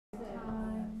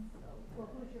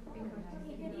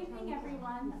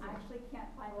actually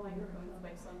can't find the microphone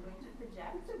switch, so I'm going to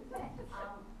project.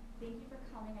 Thank you for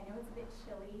coming. I know it's a bit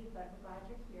chilly, but we're glad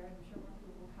you're here. I'm sure more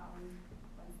people will come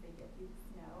once they get through the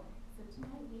snow. So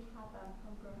tonight we have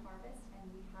Homegrown Harvest, and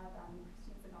we have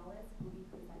Christine Zagales who will be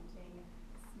presenting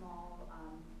small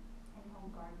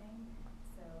in-home gardening.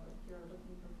 So if you're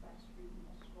looking for fresh fruit and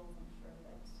vegetables, I'm sure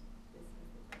that this is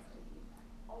the place to be.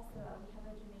 Also, we have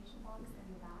a donation box in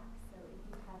the back, so if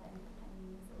you have any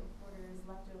pennies or quarters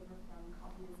left over from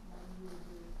coffee this morning, we would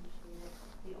really appreciate it.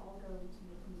 They all go to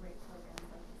making great programs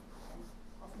like this happen.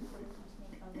 Also, if you're looking to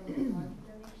make a little bit larger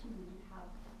donation, we do have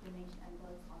donation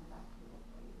envelopes on the back table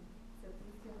for you. So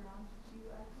please give a round to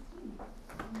Christine.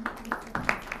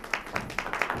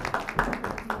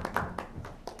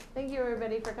 Thank you,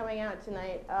 everybody, for coming out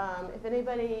tonight. If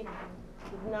anybody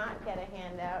did not get a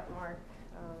handout, Mark,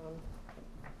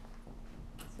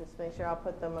 let's just make sure I'll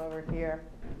put them over here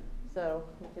so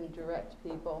we can direct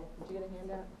people. Did you get a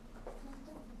handout?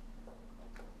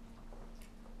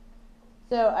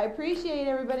 So I appreciate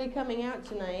everybody coming out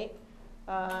tonight.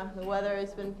 The weather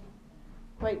has been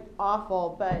quite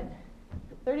awful, but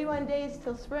 31 days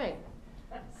till spring.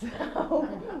 So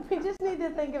we just need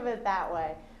to think of it that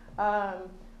way.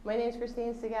 My name is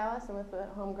Christine Zagales. I'm with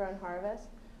Homegrown Harvest.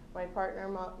 My partner,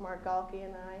 Mark Galke,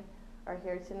 and I are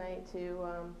here tonight to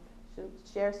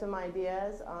share some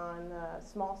ideas on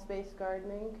small space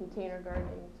gardening, container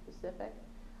gardening specific.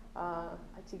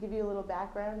 To give you a little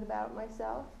background about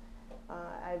myself,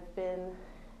 I've been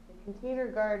a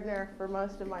container gardener for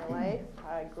most of my life.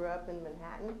 I grew up in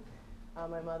Manhattan.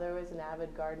 My mother was an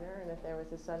avid gardener, and if there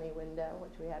was a sunny window,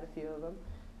 which we had a few of them,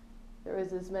 there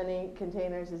was as many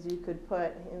containers as you could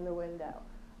put in the window.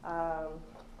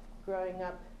 Growing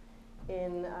up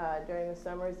during the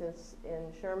summers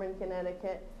in Sherman,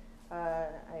 Connecticut,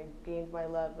 I gained my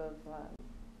love of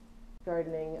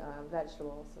gardening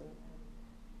vegetables. And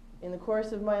in the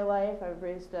course of my life, I've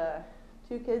raised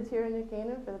 2 kids here in New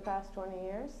Canaan for the past 20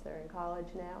 years. They're in college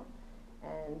now.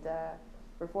 And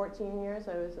for 14 years,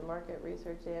 I was a market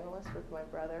research analyst with my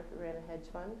brother who ran a hedge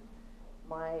fund.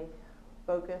 My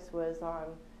focus was on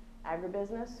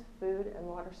agribusiness, food, and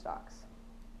water stocks.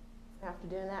 After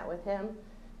doing that with him,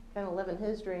 kind of living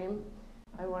his dream,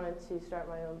 I wanted to start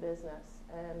my own business.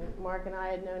 And Mark and I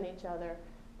had known each other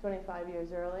 25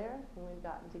 years earlier, and we'd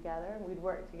gotten together, and we'd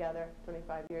worked together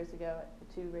 25 years ago at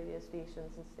the 2 radio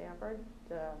stations in Stamford,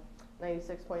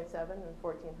 96.7 and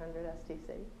 1400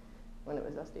 STC, when it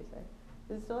was STC.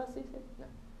 Is it still STC?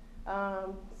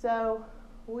 No. So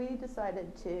we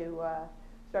decided to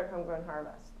start Homegrown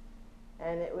Harvest.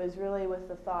 And it was really with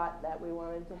the thought that we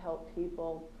wanted to help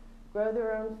people grow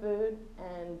their own food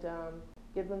and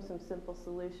give them some simple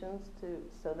solutions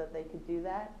so that they could do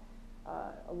that.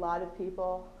 A lot of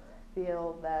people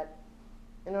feel that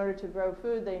in order to grow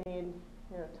food, they need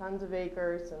tons of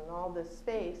acres and all this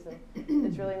space, and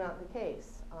it's really not the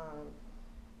case.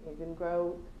 You can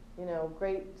grow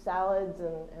great salads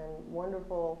and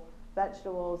wonderful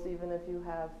vegetables even if you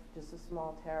have just a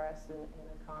small terrace in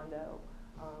a condo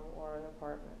or an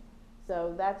apartment.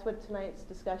 So that's what tonight's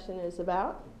discussion is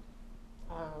about.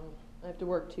 I have to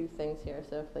work 2 things here,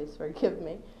 so please forgive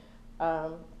me.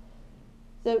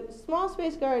 So small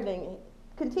space gardening,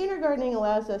 container gardening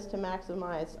allows us to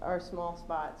maximize our small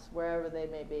spots wherever they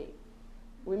may be.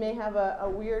 We may have a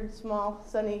weird small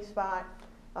sunny spot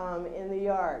in the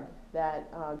yard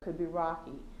that could be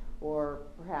rocky, or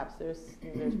perhaps there's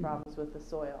problems with the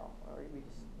soil, or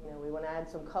we want to add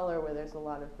some color where there's a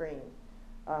lot of green.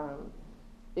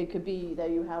 It could be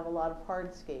that you have a lot of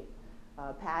hardscape,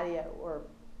 patio, or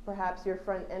perhaps your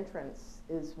front entrance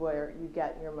is where you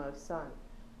get your most sun.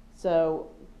 So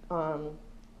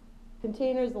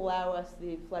containers allow us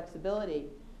the flexibility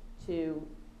to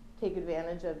take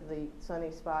advantage of the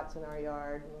sunny spots in our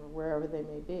yard or wherever they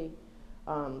may be.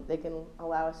 They can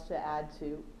allow us to add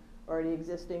to already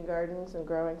existing gardens and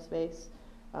growing space.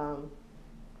 And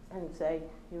say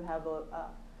you have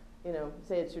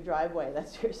say it's your driveway,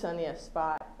 that's your sunniest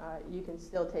spot. You can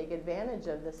still take advantage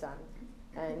of the sun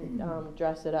and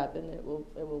dress it up, and it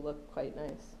will look quite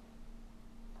nice.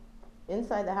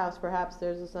 Inside the house, perhaps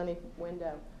there's a sunny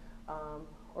window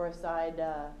or a side,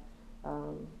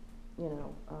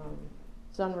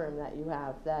 sunroom that you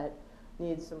have that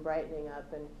needs some brightening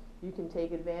up, and you can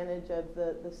take advantage of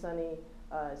the sunny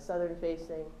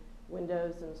southern-facing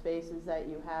windows and spaces that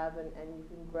you have, and you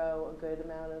can grow a good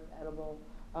amount of edible,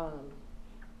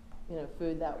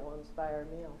 food that will inspire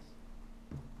meals.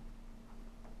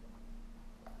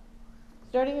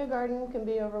 Starting a garden can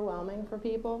be overwhelming for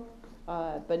people,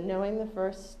 but knowing the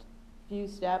first few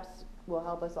steps will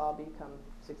help us all become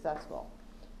successful.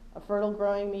 A fertile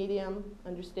growing medium,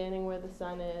 understanding where the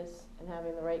sun is, and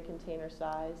having the right container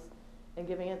size, and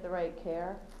giving it the right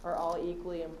care are all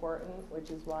equally important,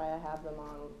 which is why I have them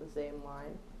on the same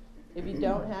line. If you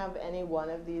don't have any one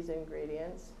of these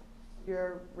ingredients,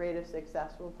 your rate of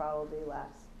success will probably be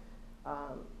less.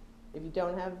 If you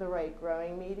don't have the right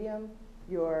growing medium,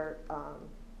 your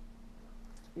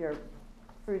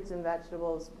fruits and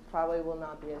vegetables probably will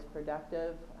not be as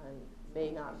productive and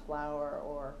may not flower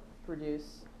or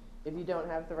produce. If you don't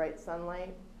have the right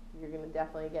sunlight, you're going to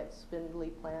definitely get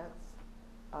spindly plants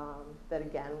that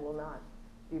again will not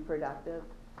be productive.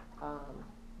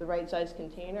 The right size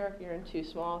container, if you're in too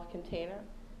small a container,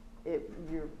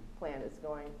 your plant is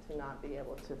going to not be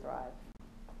able to thrive.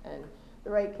 And the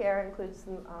right care includes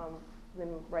the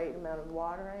right amount of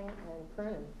watering and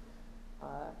pruning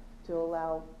to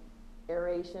allow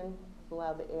aeration, to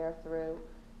allow the air through.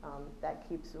 That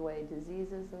keeps away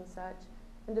diseases and such.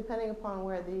 And depending upon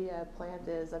where the plant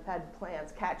is, I've had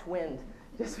plants catch wind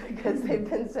just because they've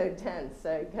been so dense,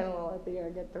 so you kind of want to let the air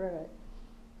get through it.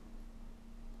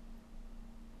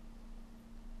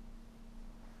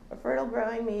 A fertile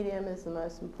growing medium is the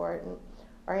most important.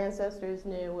 Our ancestors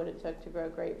knew what it took to grow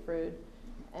grapefruit,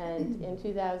 and in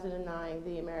 2009,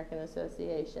 the American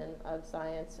Association of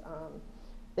Science,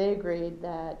 they agreed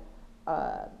that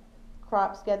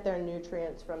crops get their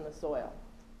nutrients from the soil,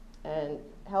 and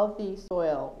healthy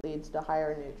soil leads to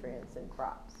higher nutrients in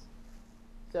crops.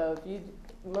 So if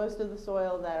most of the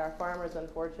soil that our farmers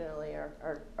unfortunately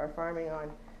are farming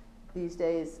on these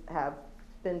days have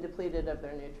been depleted of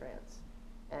their nutrients.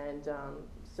 And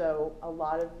so a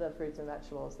lot of the fruits and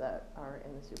vegetables that are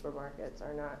in the supermarkets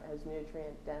are not as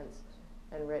nutrient dense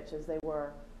and rich as they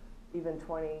were even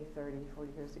 20, 30,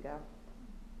 40 years ago.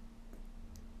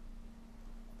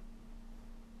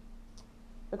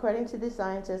 According to the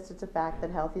scientists, it's a fact that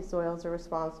healthy soils are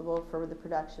responsible for the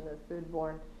production of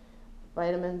foodborne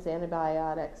vitamins,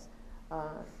 antibiotics,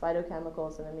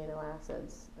 phytochemicals, and amino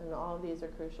acids. And all of these are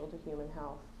crucial to human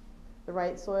health. The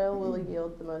right soil will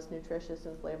yield the most nutritious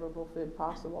and flavorful food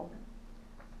possible.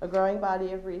 A growing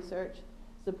body of research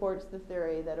supports the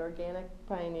theory that organic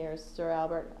pioneers Sir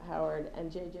Albert Howard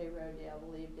and J.J. Rodale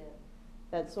believed in,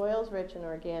 that soils rich in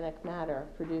organic matter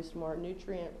produce more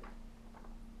nutritious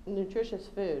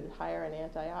food, higher in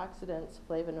antioxidants,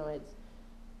 flavonoids,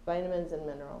 vitamins, and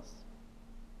minerals.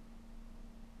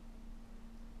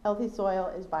 Healthy soil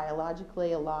is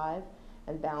biologically alive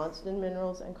and balanced in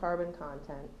minerals and carbon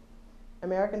content.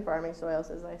 American farming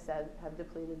soils, as I said, have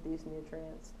depleted these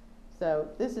nutrients. So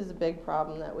this is a big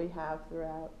problem that we have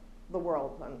throughout the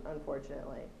world,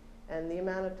 unfortunately. And the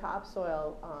amount of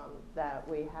topsoil that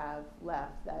we have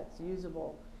left that's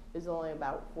usable is only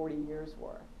about 40 years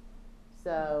worth.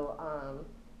 So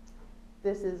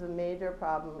this is a major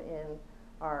problem in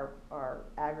our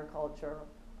agriculture,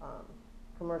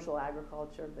 commercial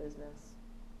agriculture business,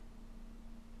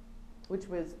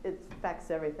 it affects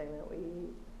everything that we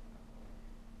eat.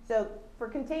 So for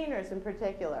containers in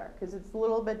particular, because it's a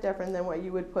little bit different than what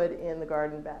you would put in the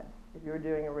garden bed if you were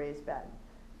doing a raised bed.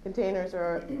 Containers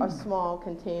are a small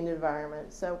contained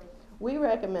environment. So we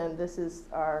recommend this is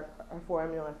our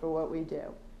formula for what we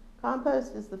do.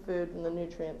 Compost is the food and the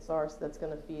nutrient source that's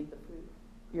going to feed the food,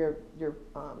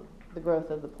 the growth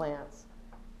of the plants.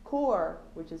 Core,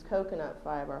 which is coconut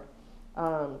fiber,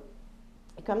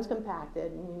 it comes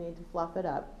compacted and you need to fluff it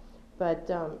up, but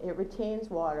it retains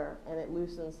water and it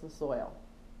loosens the soil.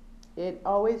 It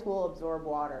always will absorb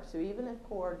water, so even if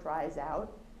core dries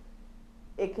out,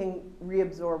 it can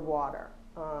reabsorb water.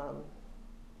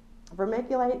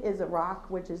 Vermiculite is a rock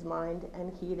which is mined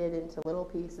and heated into little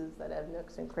pieces that have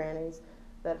nooks and crannies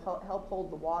that help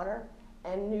hold the water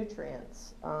and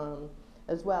nutrients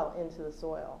as well into the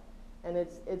soil. And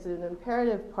it's an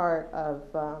imperative part of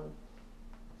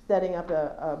setting up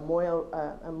a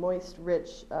moist,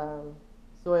 rich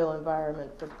soil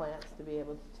environment for plants to be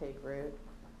able to take root.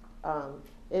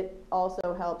 It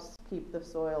also helps keep the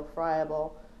soil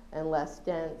friable and less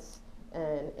dense,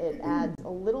 and it adds a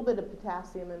little bit of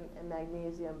potassium and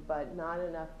magnesium, but not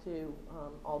enough to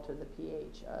alter the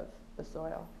pH of the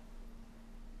soil.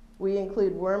 We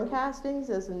include worm castings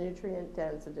as a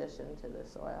nutrient-dense addition to the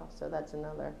soil, so that's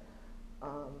another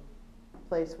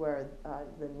place where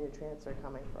the nutrients are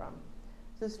coming from.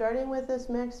 So starting with this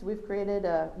mix, we've created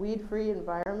a weed-free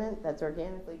environment that's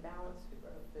organically balanced to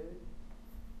grow food,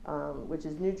 which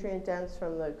is nutrient-dense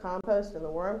from the compost and the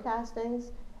worm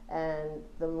castings, and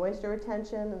the moisture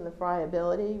retention and the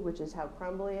friability, which is how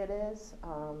crumbly it is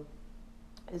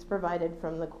provided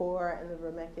from the core and the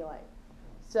vermiculite.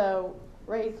 So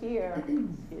right here,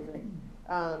 excuse me,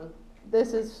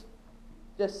 this is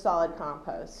just solid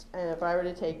compost. And if I were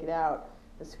to take it out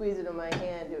and squeeze it in my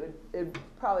hand, it would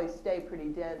probably stay pretty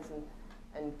dense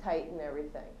and tight and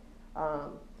everything.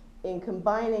 In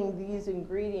combining these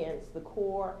ingredients, the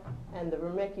core and the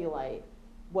vermiculite,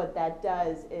 what that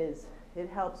does is it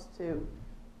helps to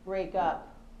break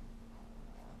up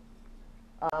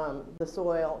the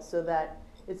soil so that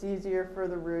it's easier for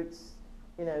the roots,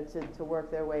 to work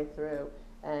their way through.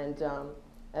 And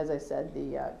as I said,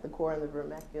 the core and the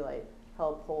vermiculite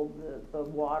help hold the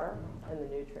water and the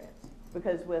nutrients.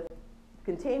 Because with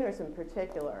containers in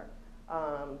particular,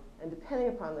 and depending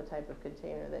upon the type of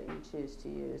container that you choose to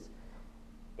use,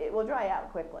 it will dry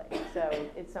out quickly. So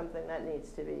it's something that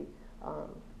needs to be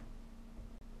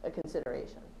a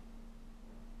consideration.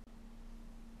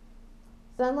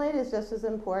 Sunlight is just as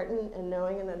important, and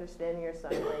knowing and understanding your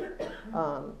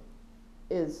sunlight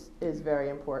is very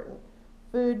important.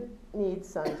 Food needs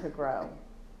sun to grow.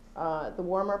 The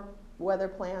warmer weather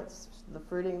plants, the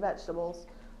fruiting vegetables,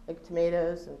 like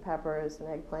tomatoes and peppers and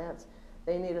eggplants,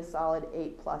 they need a solid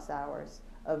 8+ hours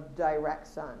of direct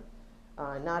sun,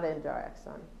 not indirect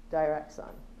sun, direct sun.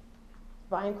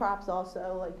 Vine crops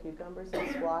also, like cucumbers and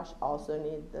squash, also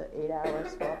need the 8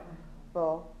 hours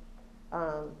full.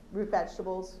 Root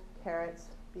vegetables, carrots,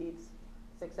 beets,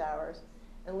 6 hours.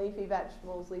 And leafy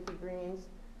vegetables, leafy greens,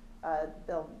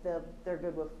 they're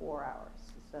good with 4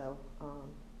 hours. So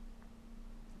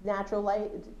natural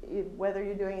light, whether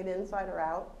you're doing it inside or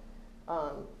out,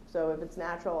 so if it's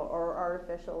natural or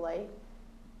artificial light,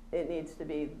 it needs to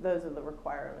be, those are the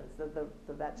requirements that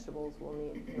the vegetables will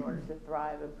need in order to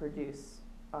thrive and produce.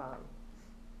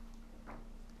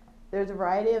 There's a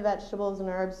variety of vegetables and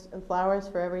herbs and flowers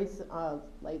for every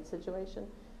light situation.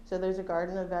 So there's a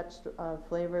garden of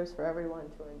flavors for everyone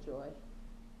to enjoy.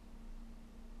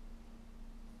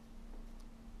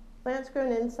 Plants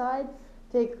grown inside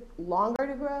take longer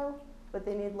to grow, but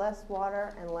they need less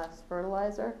water and less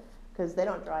fertilizer because they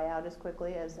don't dry out as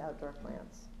quickly as outdoor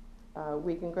plants.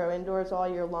 We can grow indoors all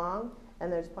year long,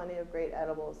 and there's plenty of great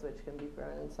edibles which can be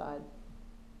grown inside.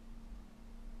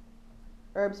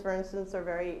 Herbs, for instance, are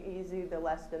very easy, they're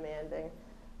less demanding.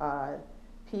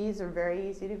 Peas are very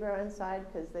easy to grow inside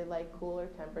because they like cooler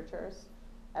temperatures,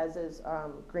 as is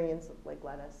greens like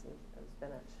lettuce and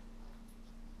spinach.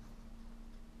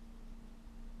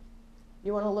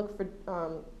 You want to look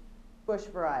for bush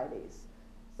varieties.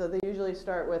 So they usually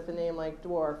start with a name like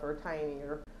dwarf or tiny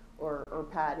or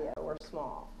patio or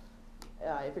small.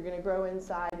 If you're going to grow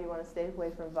inside, you want to stay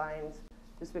away from vines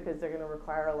just because they're going to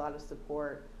require a lot of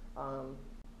support.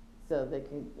 So they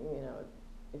can,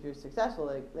 if you're successful,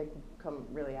 they can come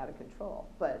really out of control.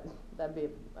 But that'd be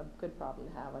a good problem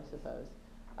to have, I suppose.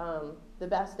 The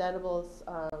best edibles,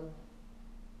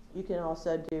 you can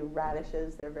also do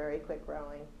radishes. They're very quick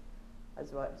growing as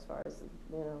far as,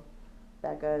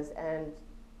 that goes. And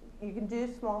you can do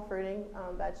small fruiting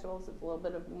vegetables. It's a little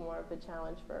bit more of a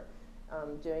challenge for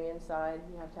doing inside.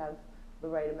 You have to have the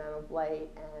right amount of light,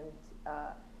 and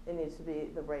it needs to be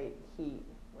the right heat,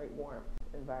 right warmth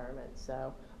environment.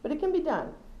 So, but it can be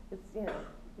done. It's, you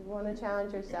want to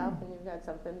challenge yourself and you've got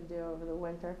something to do over the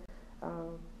winter.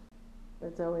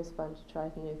 It's always fun to try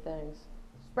new things.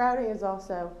 Sprouting is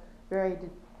also very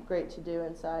great to do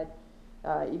inside.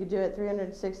 You can do it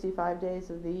 365 days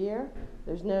of the year.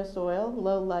 There's no soil,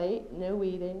 low light, no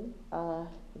weeding.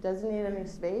 It doesn't need any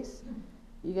space.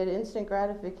 You get instant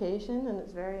gratification, and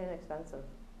it's very inexpensive.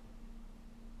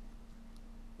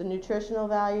 The nutritional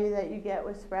value that you get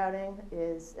with sprouting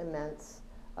is immense.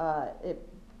 It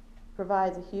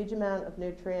provides a huge amount of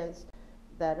nutrients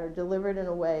that are delivered in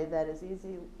a way that is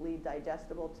easily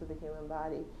digestible to the human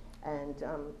body and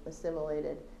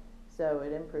assimilated, so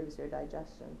it improves your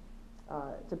digestion.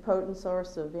 It's a potent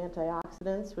source of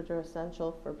antioxidants, which are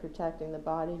essential for protecting the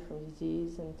body from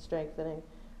disease and strengthening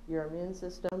your immune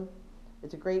system.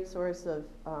 It's a great source of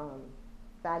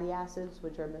fatty acids,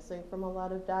 which are missing from a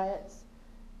lot of diets.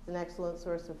 It's an excellent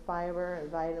source of fiber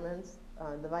and vitamins.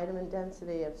 The vitamin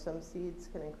density of some seeds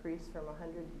can increase from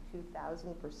 100 to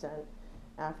 2,000%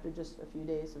 after just a few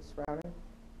days of sprouting.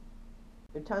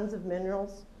 There are tons of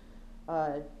minerals.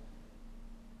 The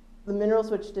minerals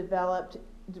which develop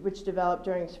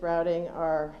during sprouting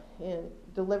are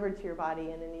delivered to your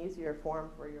body in an easier form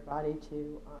for your body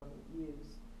to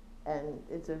use. And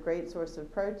it's a great source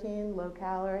of protein, low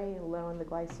calorie, and low in the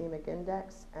glycemic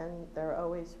index, and they're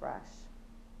always fresh.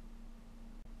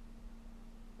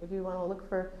 If you want to look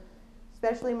for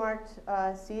specially marked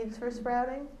seeds for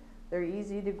sprouting, they're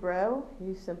easy to grow.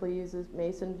 You simply use a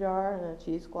mason jar and a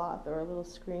cheesecloth or a little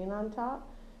screen on top,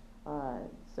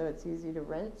 so it's easy to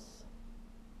rinse.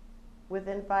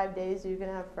 Within 5 days, you can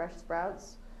have fresh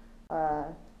sprouts.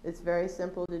 It's very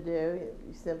simple to do.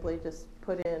 You simply just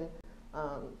put in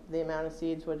the amount of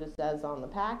seeds, what it says on the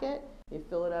packet. You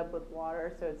fill it up with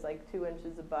water so it's like 2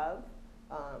 inches above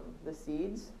the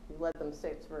seeds. You let them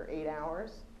sit for 8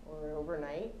 hours or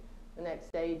overnight. The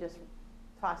next day you just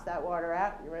toss that water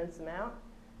out, you rinse them out,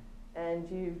 and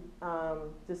you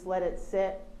just let it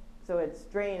sit so it's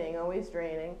draining, always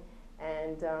draining,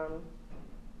 and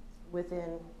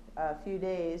within a few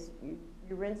days you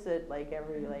rinse it like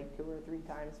every 2 or 3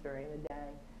 times during the day.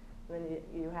 And then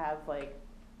you have like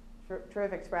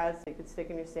terrific sprouts that you could stick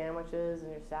in your sandwiches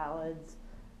and your salads,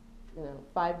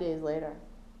 5 days later.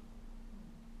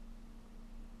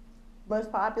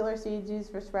 Most popular seeds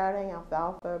used for sprouting: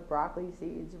 alfalfa, broccoli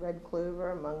seeds, red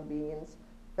clover, mung beans,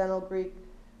 fenugreek,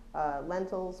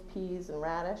 lentils, peas, and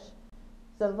radish.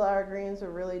 Sunflower greens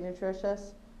are really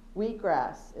nutritious.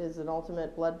 Wheatgrass is an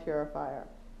ultimate blood purifier.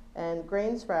 And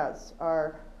grain sprouts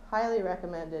are highly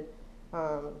recommended.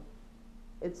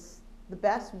 It's the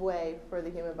best way for the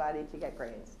human body to get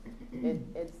grains.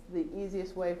 It's the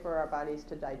easiest way for our bodies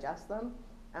to digest them,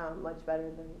 much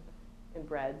better than in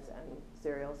breads and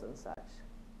cereals and such.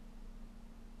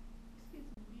 Excuse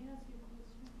me, may I ask you a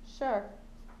question? Sure.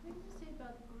 When you say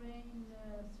about grain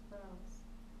sprouts,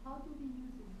 how do we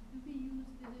use it? Do we use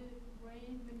the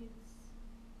grain when it's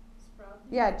sprouting?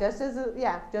 Yeah,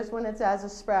 just when it's as a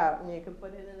sprout, and you can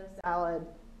put it in a salad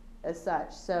as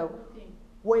such. So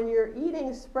when you're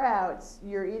eating sprouts,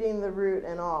 you're eating the root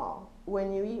and all.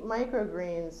 When you eat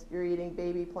microgreens, you're eating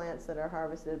baby plants that are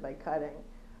harvested by cutting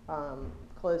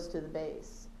close to the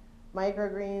base.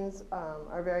 Microgreens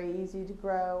are very easy to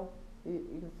grow. You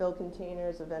can fill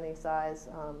containers of any size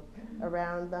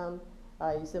around them.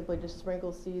 You simply just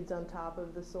sprinkle seeds on top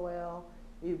of the soil.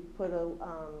 You put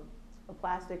a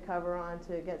plastic cover on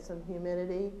to get some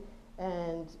humidity,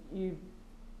 and you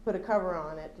put a cover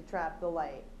on it to trap the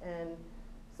light. And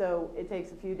so it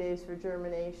takes a few days for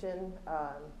germination.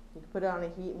 You can put it on a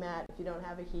heat mat. If you don't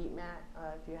have a heat mat,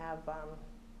 if you have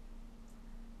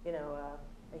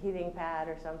a heating pad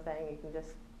or something, you can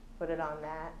just put it on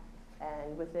that.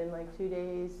 And within 2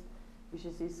 days, you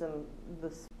should see the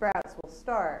sprouts will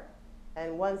start.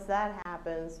 And once that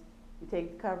happens, you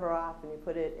take the cover off and you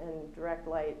put it in direct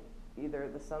light, either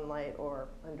the sunlight or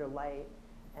under light,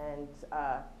 and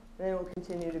then it will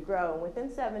continue to grow. And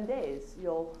within 7 days,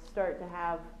 you'll start to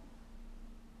have,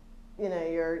 your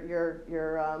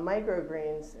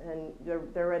microgreens, and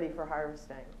they're ready for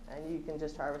harvesting. And you can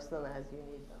just harvest them as you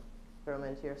need them. Throw them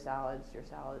into your salads,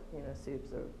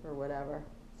 soups or whatever.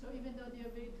 So even though they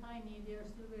are very tiny, they are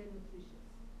still very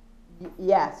nutritious.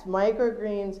 Yes,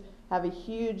 microgreens have a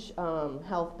huge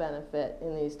health benefit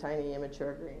in these tiny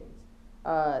immature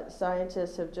greens.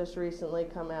 Scientists have just recently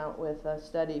come out with a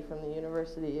study from the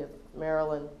University of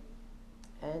Maryland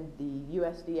and the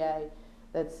USDA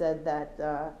that said that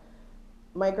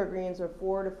microgreens are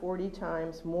 4 to 40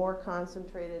 times more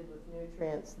concentrated with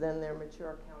nutrients than their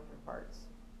mature counterparts.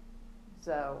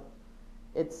 So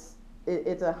it's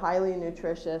a highly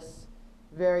nutritious,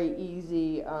 very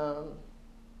easy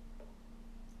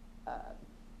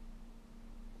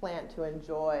plant to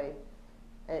enjoy,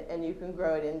 and you can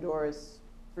grow it indoors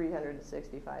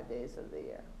 365 days of the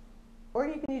year. Or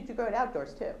you can grow it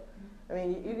outdoors too. I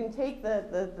mean, you can take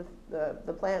the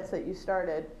plants that you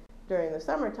started during the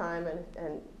summertime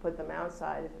and put them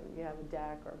outside if you have a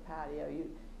deck or a patio.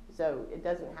 So it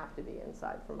doesn't have to be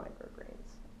inside for microgreens.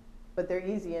 But they're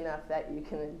easy enough that you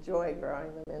can enjoy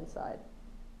growing them inside.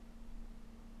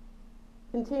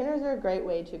 Containers are a great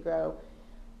way to grow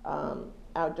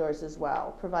outdoors as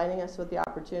well, providing us with the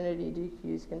opportunity to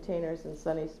use containers in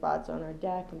sunny spots on our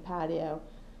deck and patio.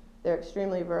 They're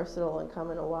extremely versatile and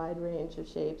come in a wide range of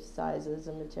shapes, sizes,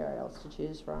 and materials to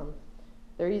choose from.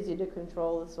 They're easy to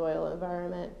control the soil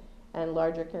environment, and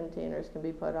larger containers can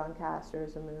be put on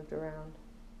casters and moved around.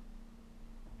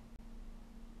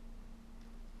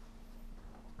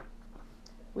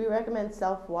 We recommend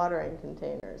self-watering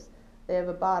containers. They have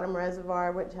a bottom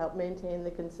reservoir which help maintain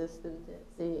the consistency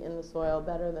in the soil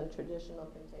better than traditional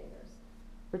containers,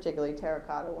 particularly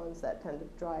terracotta ones that tend to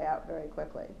dry out very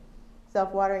quickly.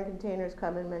 Self-watering containers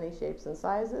come in many shapes and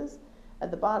sizes.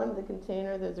 At the bottom of the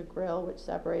container, there's a grill which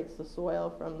separates the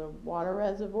soil from the water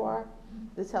reservoir.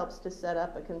 This helps to set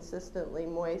up a consistently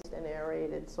moist and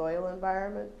aerated soil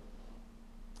environment,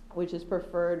 which is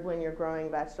preferred when you're growing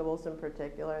vegetables in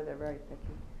particular. They're very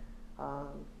picky.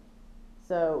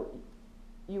 So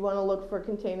you want to look for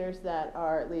containers that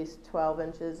are at least 12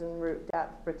 inches in root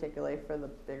depth, particularly for the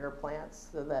bigger plants,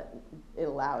 so that it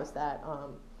allows that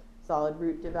solid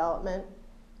root development.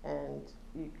 And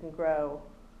you can grow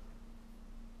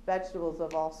vegetables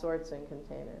of all sorts in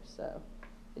containers. So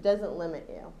It doesn't limit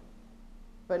you,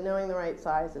 but knowing the right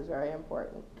size is very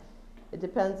important. It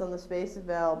depends on the space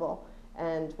available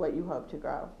and what you hope to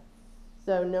grow.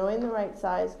 So knowing the right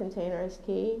size container is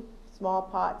key. Small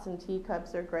pots and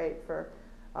teacups are great for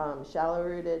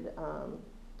shallow-rooted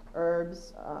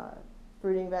herbs.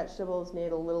 Fruiting vegetables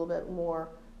need a little bit more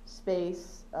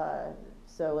space.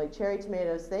 So like cherry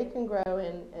tomatoes, they can grow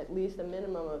in at least a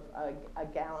minimum of a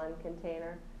gallon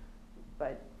container,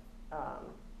 but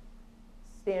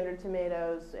standard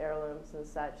tomatoes, heirlooms and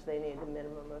such, they need a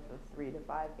minimum of a 3 to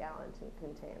 5 gallon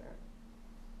container.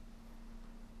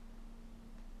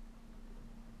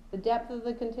 The depth of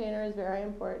the container is very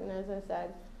important, as I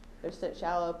said. There's such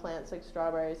shallow plants like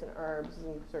strawberries and herbs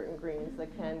and certain greens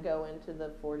that can go into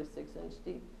the 4 to 6 inch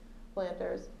deep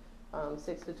planters,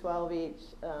 6 to 12 each,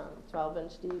 12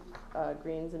 inch deep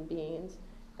greens and beans,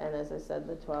 and as I said,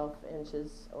 the 12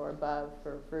 inches or above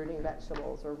for fruiting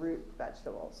vegetables or root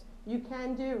vegetables. You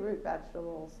can do root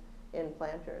vegetables in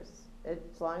planters. As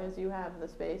long as you have the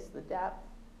space, the depth,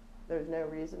 there's no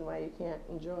reason why you can't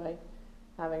enjoy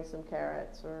having some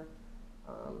carrots or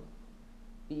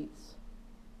beets.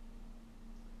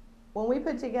 When we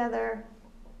put together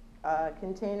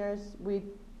containers, we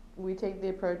take the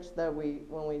approach that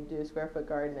when we do square foot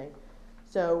gardening.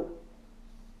 So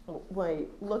we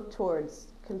look towards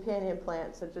companion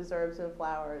plants such as herbs and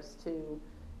flowers to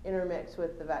intermix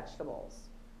with the vegetables.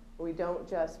 We don't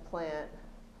just plant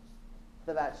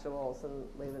the vegetables and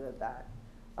leave it at that.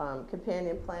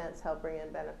 Companion plants help bring in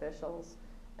beneficials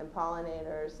and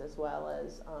pollinators, as well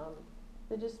as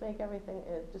they just make everything,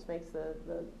 it just makes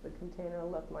the container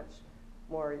look much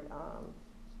more,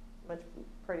 much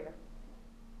prettier.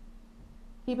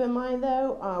 Keep in mind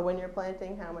though, when you're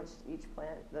planting, how much each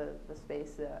plant, the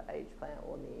space each plant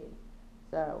will need.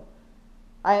 So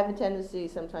I have a tendency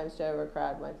sometimes to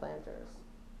overcrowd my planters.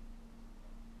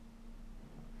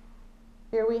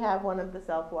 Here we have one of the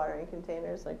self-watering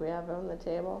containers like we have on the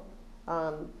table.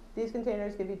 These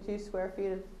containers give you 2 square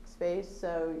feet of space,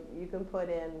 so you can put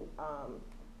in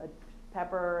a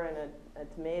pepper and a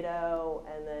tomato,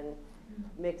 and then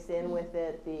mix in with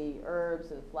it the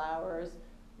herbs and flowers.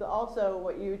 But also,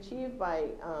 what you achieve by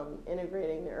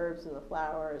integrating the herbs and the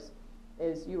flowers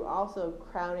is you also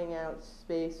crowding out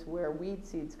space where weed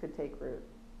seeds could take root.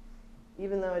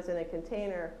 Even though it's in a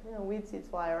container, you know, weed seeds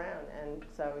fly around, and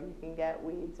so you can get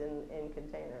weeds in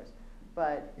containers.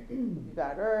 But you've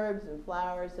got herbs and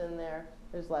flowers in there,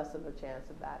 there's less of a chance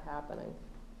of that happening.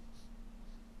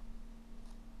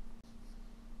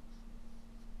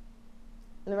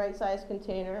 In the right size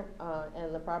container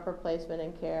and the proper placement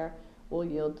and care will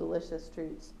yield delicious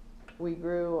treats. We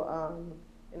grew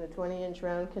in a 20-inch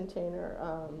round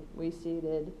container, we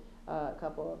seeded a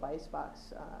couple of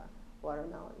icebox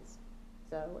watermelons.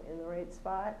 So in the right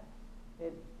spot,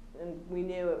 and we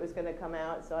knew it was going to come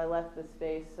out, so I left the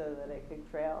space so that it could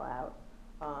trail out.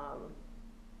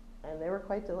 And they were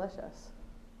quite delicious.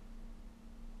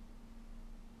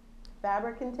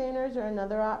 Fabric containers are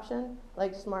another option,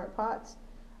 like smart pots.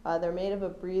 They're made of a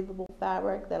breathable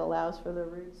fabric that allows for the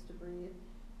roots to breathe,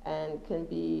 and can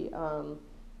be,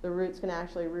 the roots can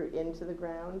actually root into the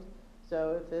ground.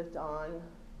 So if it's on,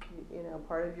 you know,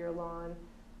 part of your lawn,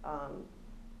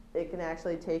 it can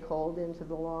actually take hold into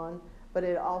the lawn, but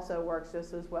it also works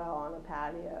just as well on a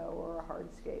patio or a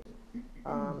hardscape.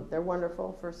 They're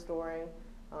wonderful for storing.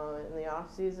 In the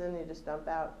off season, you just dump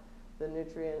out the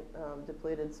nutrient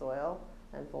depleted soil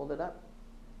and fold it up.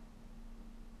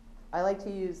 I like to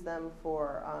use them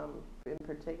for, in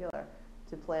particular,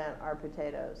 to plant our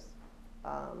potatoes.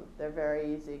 They're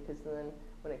very easy, because then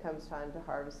when it comes time to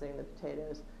harvesting the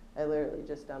potatoes, I literally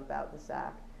just dump out the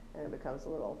sack, and it becomes a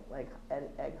little like an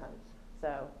egg hunt.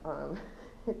 So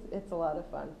it's a lot of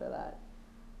fun for that.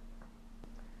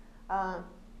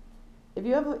 If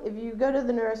you go to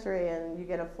the nursery and you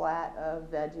get a flat of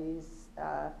veggies,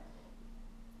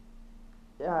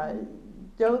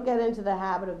 don't get into the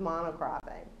habit of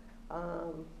monocropping.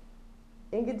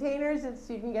 In containers,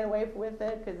 you can get away with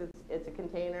it because it's a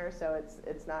container, so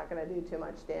it's not going to do too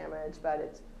much damage. But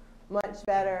it's much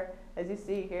better, as you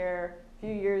see here. A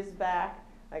few years back,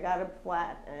 I got a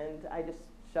flat and I just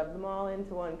shoved them all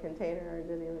into one container and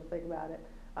didn't even think about it.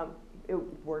 It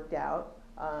worked out,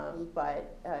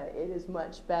 but it is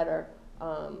much better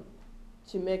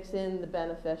to mix in the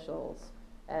beneficials,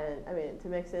 and to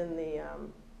mix in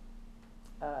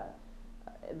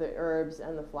the herbs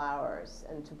and the flowers,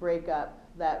 and to break up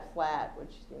that flat,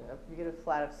 which, you know, if you get a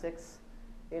flat of 6,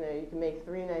 you know, you can make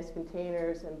 3 nice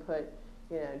containers and put,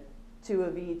 you know, 2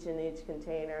 of each in each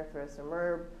container, throw some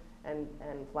herb and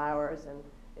flowers, and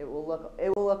it will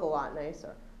look a lot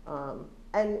nicer.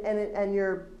 And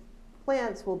your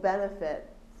plants will benefit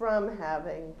from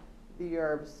having the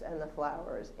herbs and the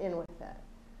flowers in with it.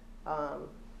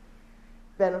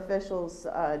 Beneficials,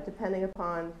 depending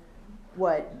upon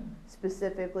what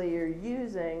specifically you're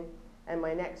using, and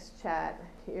my next chat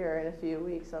here in a few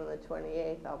weeks on the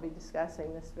 28th, I'll be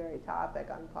discussing this very topic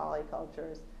on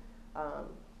polycultures.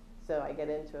 So I get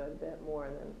into it a bit more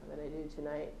than I do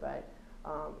tonight, but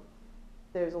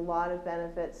there's a lot of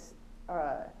benefits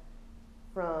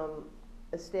from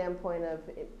a standpoint of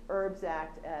herbs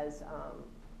act as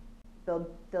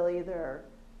they'll either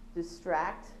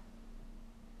distract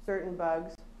certain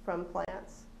bugs from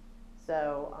plants,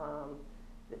 so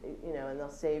you know, and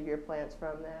they'll save your plants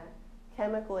from that.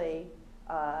 Chemically,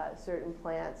 certain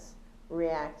plants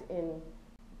react in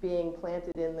being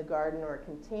planted in the garden or a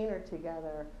container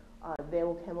together. They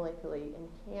will chemically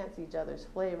enhance each other's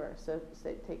flavor. So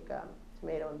say, take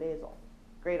tomato and basil,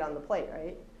 great on the plate,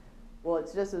 right? Well,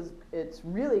 it's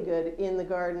really good in the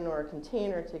garden or a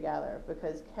container together,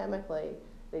 because chemically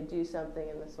they do something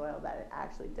in the soil that it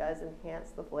actually does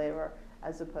enhance the flavor,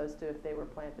 as opposed to if they were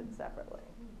planted separately.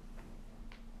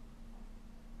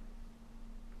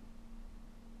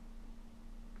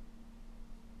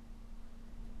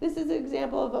 This is an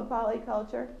example of a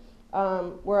polyculture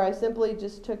where I simply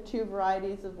just took 2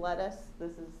 varieties of lettuce.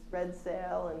 This is red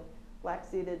sail and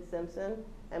black-seeded Simpson,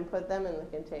 and put them in the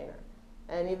container.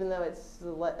 And even though it's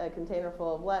a container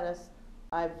full of lettuce,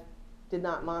 I did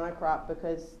not monocrop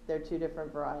because they're 2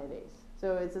 different varieties.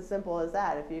 So it's as simple as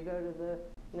that. If you go to the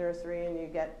nursery and you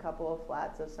get a couple of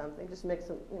flats of something, just mix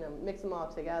them, you know, mix them all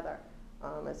together,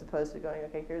 as opposed to going,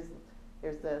 okay,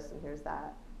 here's this and here's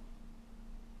that.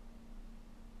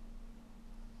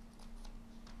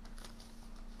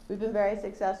 We've been very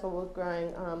successful with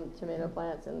growing tomato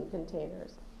plants in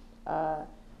containers.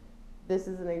 This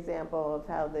is an example of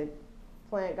how the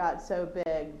plant got so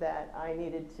big that I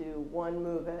needed to, 1,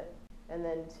 move it, and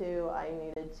then 2, I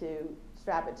needed to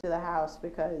strap it to the house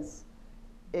because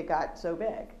it got so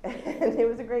big. And it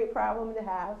was a great problem to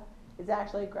have. It's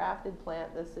actually a grafted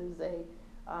plant. This is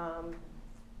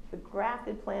the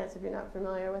grafted plants, if you're not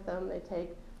familiar with them, they take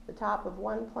the top of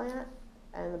one plant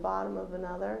and the bottom of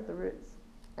another, the roots,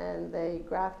 and they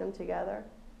graft them together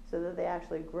so that they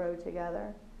actually grow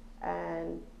together.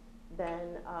 And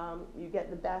then you get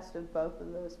the best of both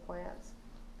of those plants.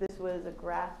 This was a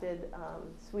grafted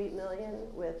sweet million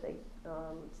with a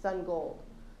sun gold.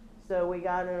 So we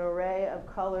got an array of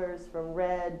colors from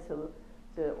red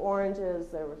to oranges.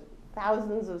 There were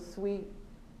thousands of sweet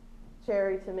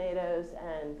cherry tomatoes,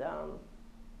 and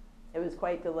it was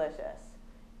quite delicious.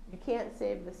 You can't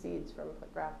save the seeds from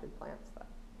grafted plants, though.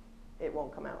 It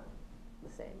won't come out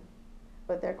the same.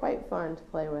 But they're quite fun to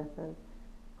play with and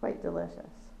quite delicious.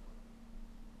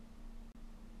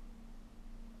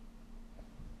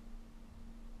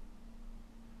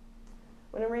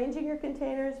 When arranging your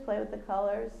containers, play with the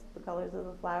colors of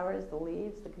the flowers, the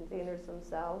leaves, the containers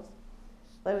themselves.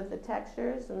 Play with the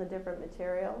textures and the different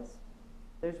materials.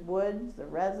 There's woods,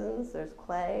 there's resins, there's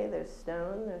clay, there's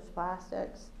stone, there's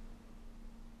plastics.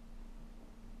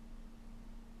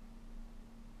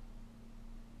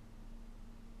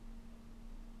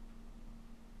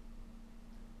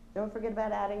 Don't forget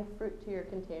about adding fruit to your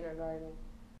container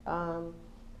garden.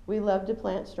 We love to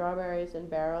plant strawberries in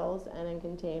barrels and in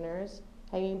containers.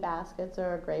 Hanging baskets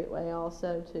are a great way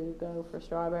also to go for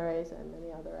strawberries and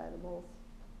many other edibles.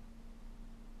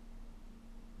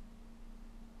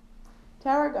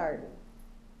 Tower garden.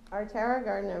 Our tower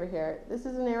garden over here, this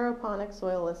is an aeroponic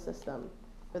soilless system.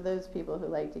 For those people who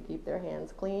like to keep their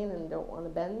hands clean and don't want to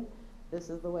bend, this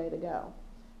is the way to go.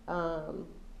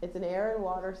 It's an air and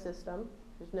water system.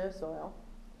 There's no soil.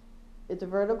 It's a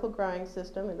vertical growing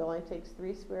system. It only takes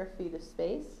 3 square feet of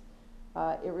space.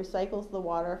 It recycles the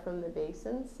water from the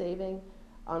basin, saving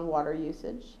on water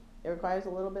usage. It requires a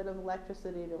little bit of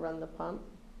electricity to run the pump,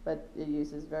 but it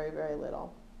uses very, very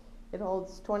little. It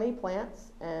holds 20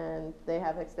 plants, and they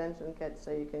have extension kits so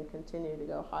you can continue to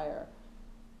go higher.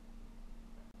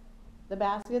 The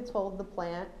baskets hold the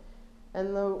plant,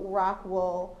 and the rock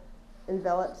wool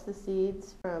envelops the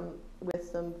seeds with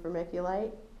some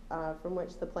vermiculite, from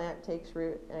which the plant takes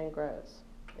root and grows.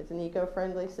 It's an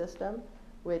eco-friendly system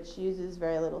which uses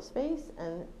very little space,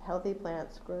 and healthy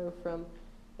plants grow from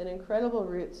an incredible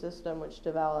root system which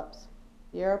develops.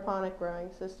 The aeroponic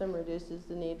growing system reduces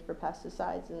the need for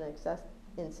pesticides and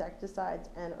insecticides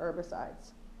and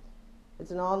herbicides.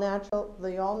 It's the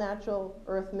all-natural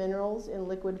earth minerals in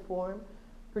liquid form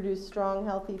produce strong,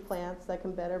 healthy plants that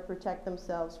can better protect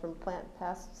themselves from plant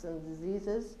pests and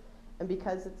diseases. And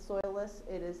because it's soilless,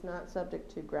 it is not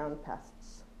subject to ground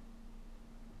pests.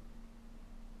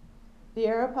 The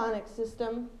aeroponic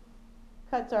system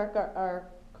cuts our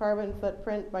carbon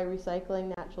footprint by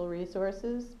recycling natural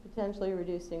resources, potentially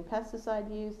reducing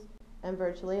pesticide use, and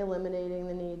virtually eliminating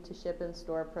the need to ship and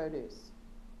store produce.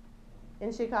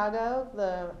 In Chicago,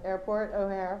 the airport,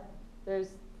 O'Hare, there's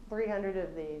 300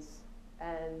 of these,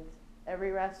 and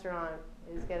every restaurant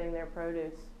is getting their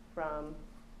produce from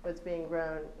what's being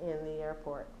grown in the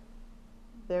airport.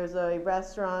 There's a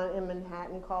restaurant in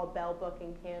Manhattan called Bell Book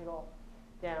and Candle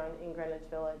down in Greenwich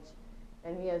Village,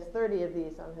 and he has 30 of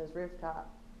these on his rooftop,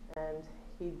 and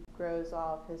he grows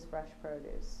all of his fresh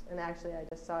produce. And actually, I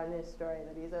just saw a news story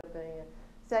that he's opening a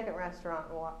second restaurant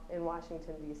in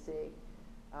Washington, D.C.,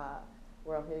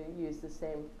 where he'll use the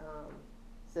same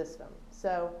system.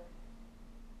 So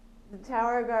the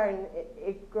Tower Garden,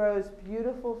 it grows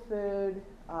beautiful food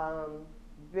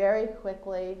very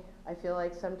quickly. I feel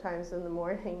like sometimes in the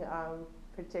morning,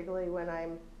 particularly when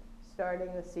I'm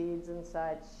starting the seeds and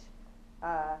such,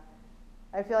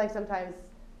 I feel like sometimes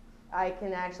I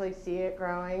can actually see it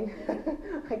growing.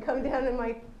 I come down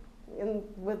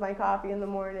with my coffee in the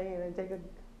morning and I take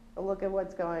a look at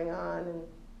what's going on, and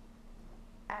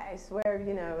I swear,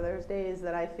 you know, there's days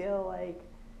that I feel like,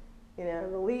 you know,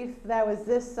 the leaf that was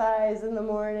this size in the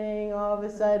morning all of a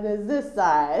sudden is this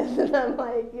size. And I'm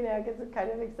like, you know, it gets kind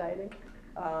of exciting.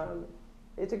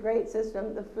 It's a great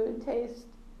system. The food tastes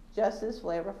just as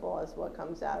flavorful as what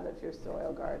comes out of your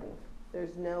soil garden.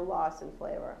 There's no loss in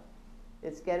flavor.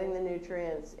 It's getting the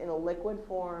nutrients in a liquid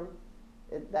form.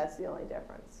 That's the only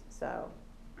difference. So.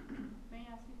 May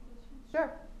I ask you a question?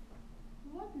 Sure.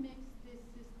 What makes this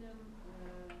system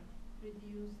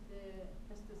reduce the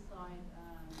pesticide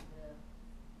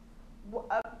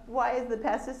and Why is the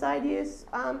pesticide use? is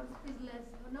less?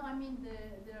 No, I mean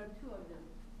there are two of them.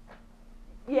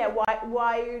 Yeah.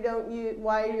 Why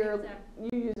you're Exactly.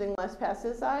 using less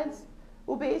pesticides?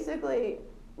 Well, basically,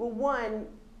 one,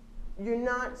 you're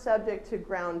not subject to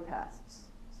ground pests.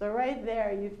 So right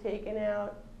there, you've taken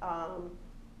out,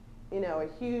 you know, a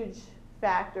huge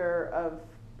factor of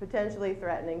potentially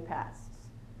threatening pests.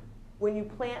 When you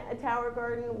plant a tower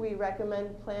garden, we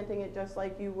recommend planting it just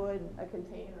like you would a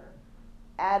container.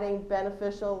 Adding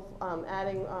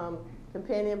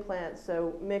companion plants,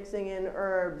 so mixing in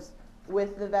herbs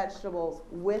with the vegetables,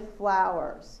 with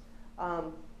flowers.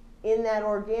 In that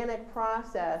organic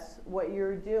process, what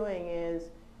you're doing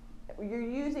is you're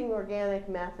using organic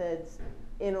methods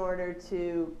in order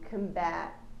to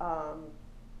combat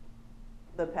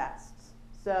the pests.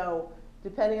 So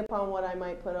depending upon what I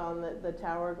might put on the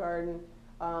tower garden,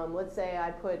 let's say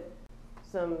I put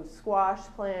some squash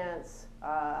plants,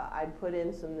 I'd put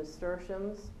in some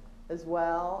nasturtiums as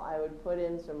well. I would put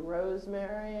in some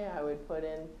rosemary. I would put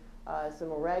in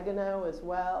some oregano as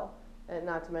well. And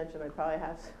not to mention I'd probably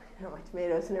have my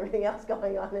tomatoes and everything else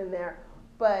going on in there.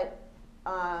 But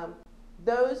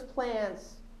those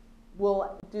plants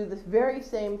will do the very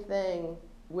same thing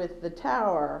with the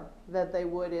tower that they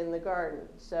would in the garden.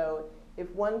 So if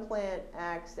one plant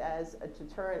acts as a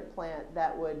deterrent plant,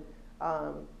 that would,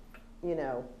 you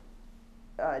know,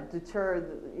 deter,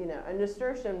 you know, a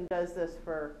nasturtium does this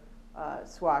for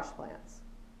squash plants.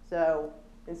 So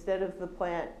instead of the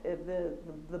plant,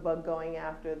 the bug going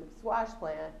after the squash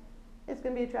plant, it's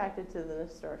going to be attracted to the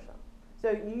nasturtium.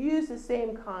 So you use the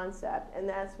same concept, and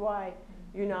that's why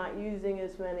you're not using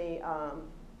as many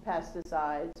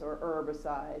pesticides or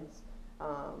herbicides,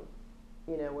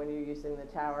 you know, when you're using the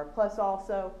tower. Plus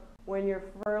also, when you're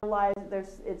fertilizing,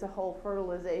 it's a whole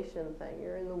fertilization thing.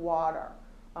 You're in the water.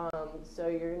 So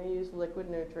you're going to use liquid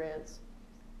nutrients.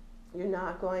 You're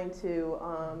not going to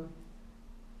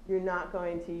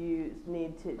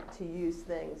need to use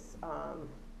things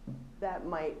that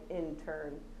might in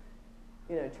turn,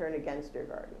 you know, turn against your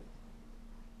garden.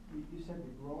 You said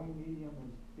the growing medium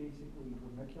is basically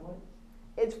vermiculite?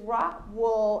 It's rock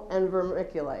wool and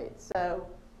vermiculite. So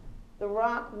the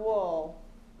rock wool,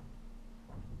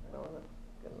 I don't want to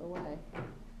get in the way,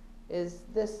 is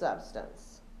this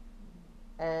substance.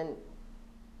 And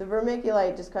the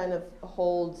vermiculite just kind of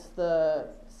holds the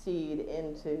seed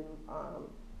into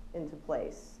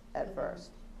place at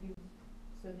first.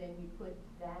 So then you put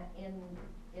that in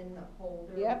the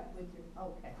holder? Yep. With your,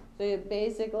 okay. So you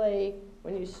basically,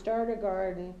 when you start a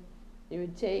garden, you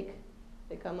would take,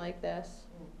 they come like this,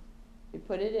 you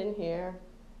put it in here,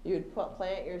 you would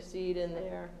plant your seed in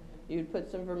there, you would put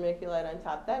some vermiculite on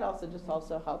top. That also just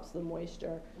also helps the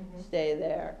moisture stay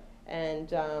there. And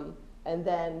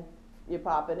then you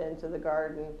pop it into the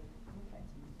garden,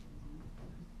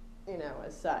 you know,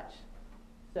 as such.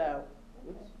 So,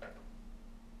 oops.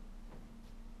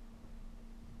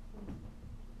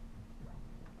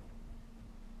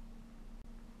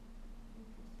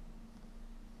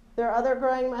 There are other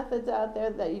growing methods out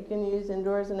there that you can use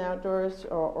indoors and outdoors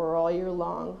or all year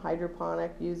long.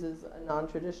 Hydroponic uses a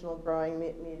non-traditional growing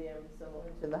medium similar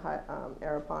to the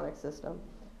aeroponic system,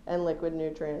 and liquid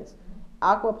nutrients.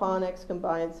 Aquaponics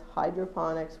combines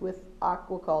hydroponics with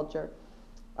aquaculture.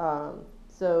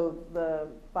 So the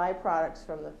byproducts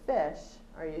from the fish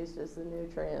are used as the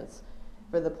nutrients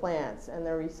for the plants, and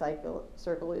they're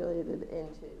circulated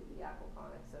into the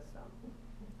aquaponic system.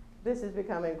 This is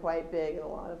becoming quite big in a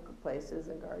lot of places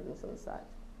and gardens and such.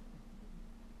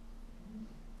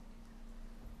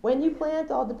 When you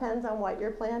plant, all depends on what you're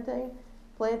planting.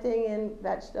 Planting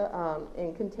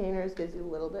in containers gives you a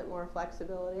little bit more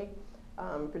flexibility,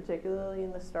 particularly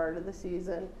in the start of the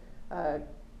season.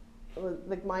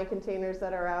 Like my containers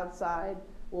that are outside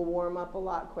will warm up a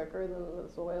lot quicker than the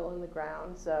soil in the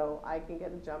ground, so I can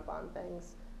get a jump on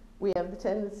things. We have the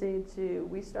tendency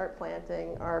we start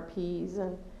planting our peas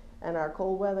and our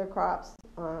cold weather crops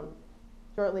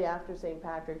shortly after St.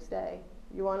 Patrick's Day.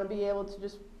 You want to be able to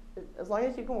just, as long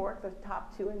as you can work the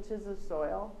top 2 inches of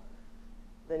soil,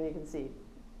 then you can seed.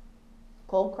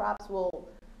 Cold crops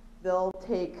they'll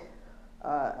take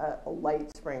a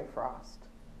light spring frost,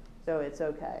 so it's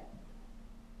okay.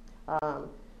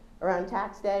 Around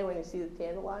tax day, when you see the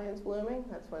dandelions blooming,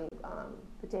 that's when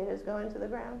potatoes go into the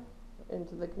ground,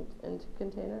 into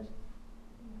containers.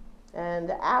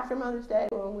 And after Mother's Day,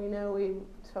 when we know we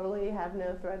totally have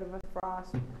no threat of a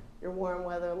frost, your warm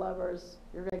weather lovers,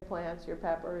 your big plants, your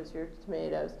peppers, your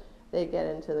tomatoes, they get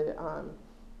into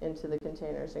the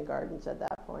containers and gardens at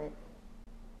that point.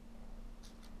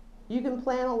 You can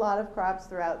plant a lot of crops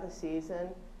throughout the season.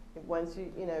 Once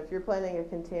if you're planting a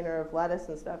container of lettuce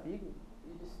and stuff, you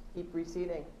just keep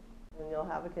reseeding, and you'll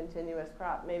have a continuous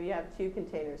crop. Maybe you have 2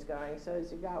 containers going, so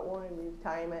as you got one, you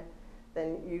time it,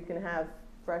 then you can have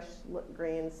fresh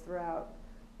greens throughout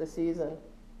the season.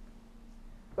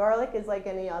 Garlic is like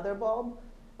any other bulb.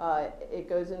 It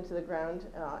goes into the ground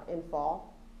in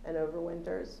fall and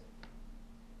overwinters.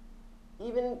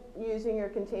 Even using your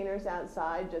containers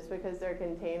outside, just because they're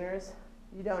containers,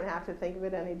 you don't have to think of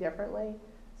it any differently.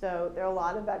 So there are a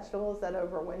lot of vegetables that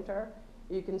overwinter.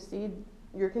 You can seed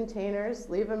your containers,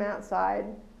 leave them outside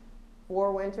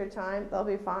for winter time, they'll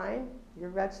be fine. Your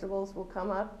vegetables will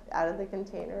come up out of the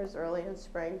containers early in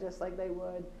spring, just like they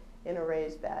would in a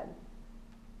raised bed.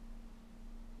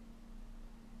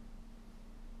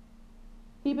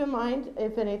 Keep in mind,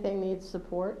 if anything needs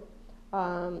support,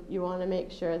 you want to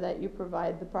make sure that you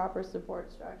provide the proper support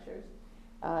structures.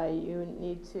 You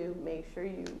need to make sure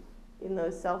in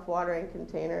those self-watering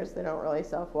containers, they don't really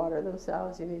self-water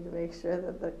themselves. You need to make sure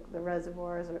that the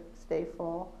reservoirs stay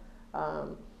full.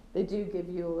 They do give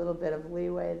you a little bit of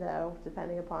leeway, though,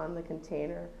 depending upon the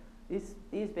container. These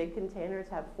big containers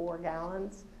have 4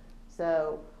 gallons,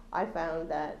 so I found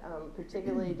that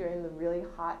particularly during the really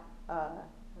hot,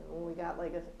 when we got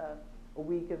like a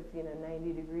week of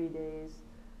 90-degree days,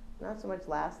 not so much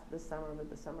this summer, but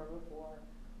the summer before,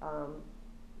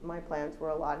 my plants were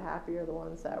a lot happier, the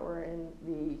ones that were in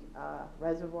the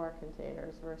reservoir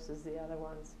containers versus the other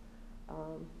ones.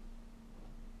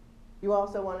 You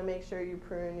also want to make sure you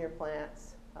prune your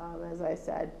plants. As I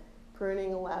said,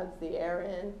 pruning allows the air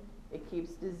in. It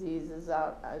keeps diseases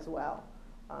out as well.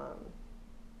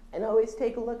 And always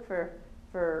take a look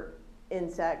for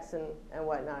insects and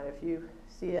whatnot. If you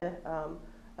see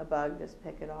a bug, just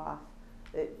pick it off.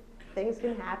 Things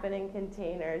can happen in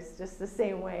containers just the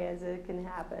same way as it can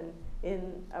happen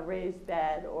in a raised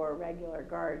bed or a regular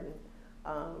garden.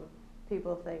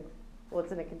 People think, well,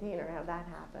 it's in a container, how'd that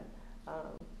happen?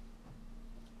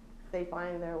 They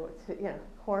find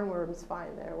hornworms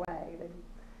find their way.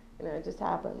 It just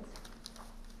happens.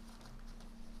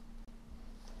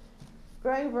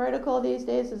 Growing vertical these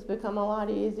days has become a lot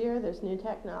easier. There's new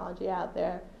technology out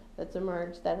there that's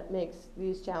emerged that makes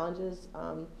these challenges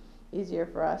easier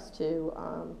for us to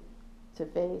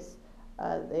face.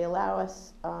 They allow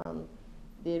us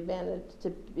the advantage to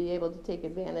be able to take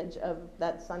advantage of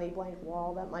that sunny blank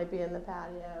wall that might be in the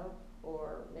patio,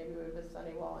 or maybe we have a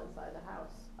sunny wall inside the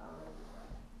house.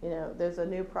 There's a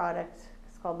new product,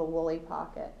 it's called the Woolly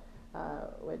Pocket,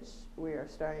 which we are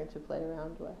starting to play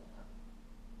around with.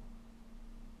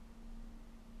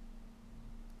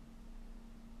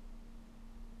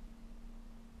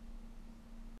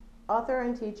 Author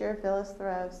and teacher Phyllis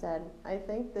Thoreau said, "I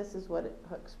think this is what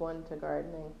hooks one to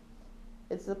gardening.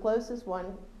 It's the closest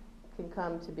one can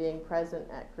come to being present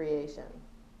at creation."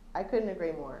 I couldn't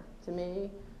agree more. To me,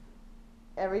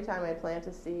 every time I plant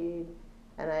a seed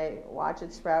and I watch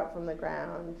it sprout from the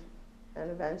ground, and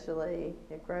eventually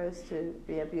it grows to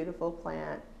be a beautiful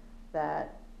plant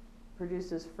that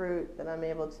produces fruit that I'm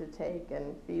able to take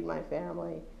and feed my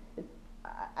family,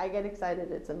 I get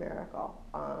excited. It's a miracle.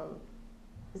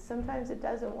 Sometimes it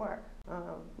doesn't work.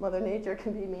 Mother Nature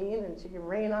can be mean, and she can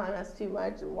rain on us too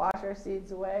much and wash our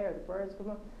seeds away, or the birds come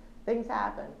up. Things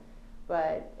happen,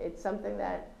 but it's something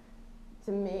that,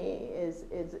 to me,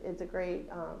 it's a great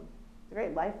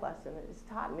life lesson. It's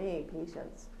taught me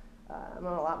patience. I'm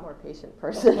a lot more patient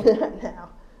person now.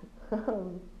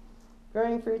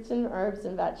 Growing fruits and herbs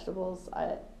and vegetables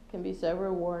can be so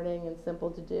rewarding and simple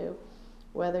to do.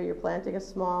 Whether you're planting a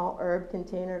small herb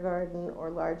container garden or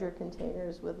larger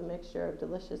containers with a mixture of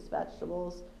delicious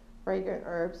vegetables, fragrant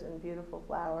herbs, and beautiful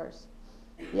flowers.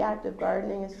 The act of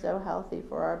gardening is so healthy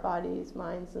for our bodies,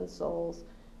 minds, and souls.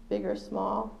 Big or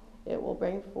small, it will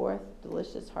bring forth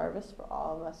delicious harvests for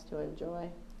all of us to enjoy.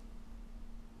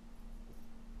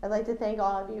 I'd like to thank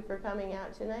all of you for coming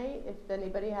out tonight. If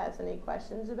anybody has any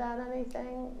questions about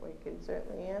anything, we can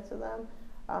certainly answer them.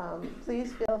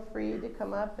 Please feel free to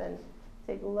come up and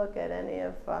take a look at any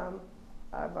of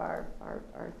our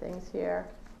things here.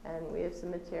 And we have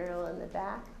some material in the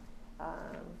back. Do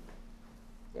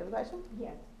you have a question?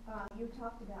 Yes, you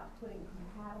talked about putting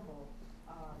compatible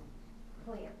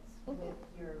plants with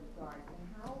your garden.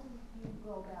 How do you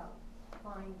go about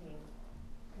finding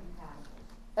compatible?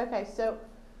 Okay, so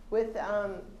with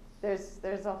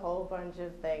there's a whole bunch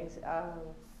of things.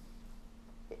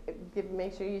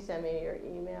 Make sure you send me your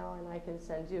email, and I can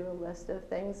send you a list of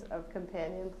things of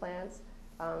companion plants.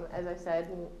 As I said,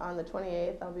 on the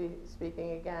 28th, I'll be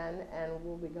speaking again, and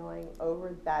we'll be going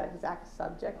over that exact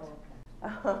subject.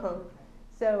 Oh, okay.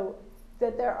 So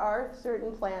that there are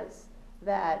certain plants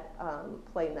that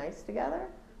play nice together,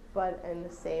 but in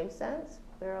the same sense,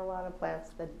 there are a lot of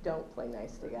plants that don't play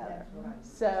nice together. That's right.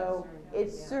 So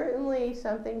it's Yeah. certainly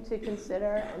something to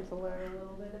consider and to learn a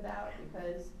little bit about,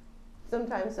 because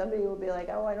sometimes somebody will be like,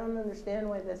 oh, I don't understand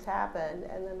why this happened,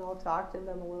 and then I'll talk to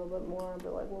them a little bit more and be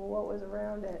like, well, what was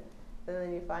around it? And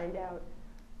then you find out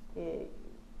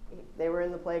they were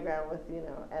in the playground with,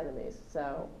 enemies.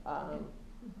 So,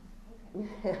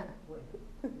 yeah.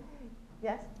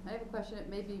 Yes? I have a question. It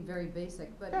may be very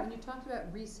basic, but Sure. when you talked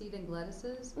about reseeding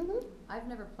lettuces, Mm-hmm. I've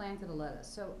never planted a lettuce.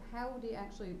 So how do you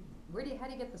actually, how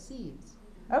do you get the seeds?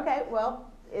 Okay, well,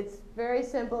 it's very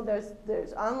simple.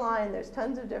 There's online, there's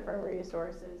tons of different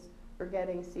resources for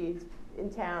getting seeds. In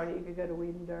town, you could go to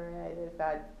Weed and Duryea, they've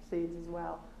got seeds as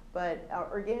well. But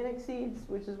organic seeds,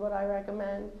 which is what I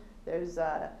recommend, there's,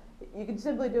 you can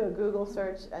simply do a Google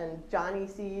search, and Johnny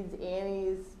Seeds,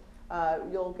 Annie's,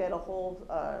 you'll get a whole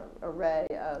array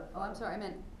of. Oh, I'm sorry. I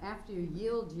meant after you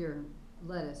yield your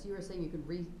lettuce, you were saying you could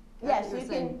Yes, you were you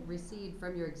saying can. reseed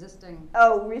from your existing.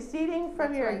 Oh, reseeding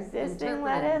from That's your what I existing interpreted.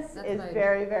 lettuce That's is what I-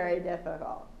 very, very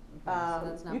difficult. Okay, so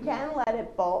that's not You me. can let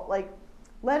it bolt. Like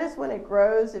lettuce, when it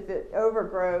grows, if it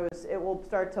overgrows, it will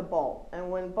start to bolt.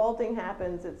 And when bolting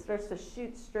happens, it starts to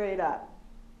shoot straight up.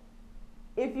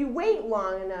 If you wait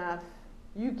long enough,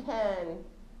 you can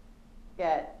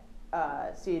get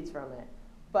seeds from it.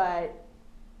 But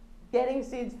getting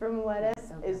seeds from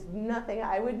lettuce is nothing.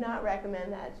 I would not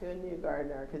recommend that to a new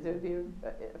gardener, because it would be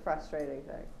a frustrating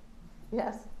thing.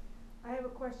 Yes? I have a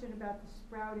question about the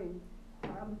sprouting.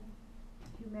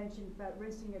 You mentioned about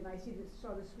rinsing it, and I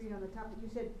saw the screen on the top, but you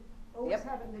said always Yep.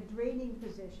 have it in the draining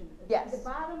position. Yes. The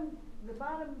bottom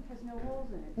has no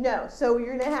holes in it. No. So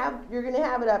you're gonna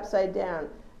have it upside down.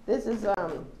 This is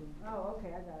Oh, okay,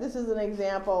 I got it. This is an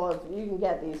example of, you can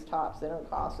get these tops, they don't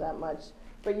cost that much,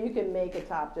 but you can make a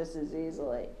top just as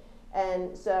easily.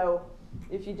 And so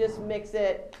if you just mix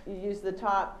it, you use the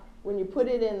top, when you put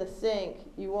it in the sink,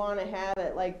 you want to have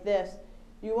it like this.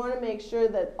 You want to make sure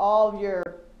that all of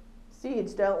your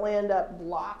seeds don't land up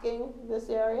blocking this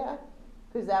area,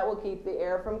 because that will keep the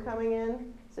air from coming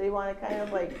in. So you want to kind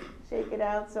of like shake it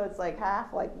out so it's like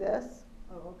half like this.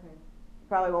 Oh, okay.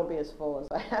 Probably won't be as full as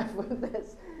I have with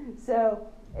this. So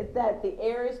it's that the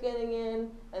air is getting in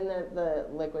and the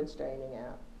liquid's draining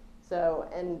out. So,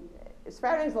 and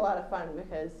sprouting is a lot of fun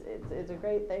because it's a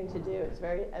great thing to do. It's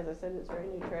very, as I said, it's very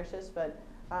nutritious. But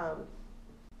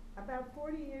About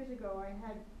 40 years ago,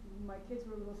 my kids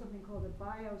were a little something called a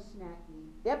bio snacky.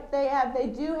 yep, they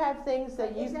do have things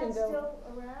that you Is can that go. still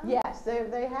around? Yes,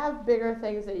 they have bigger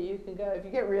things that you can go. If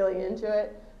you get really into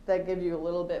it, that give you a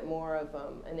little bit more of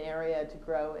an area to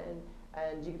grow in.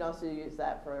 And you can also use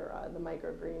that for the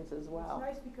microgreens as well.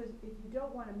 It's nice because if you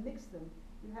don't want to mix them,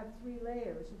 you have 3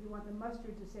 layers. If you want the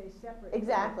mustard to stay separate.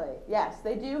 Exactly. Yes,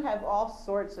 they do have all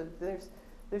sorts of. There's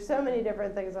so many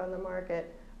different things on the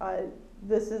market.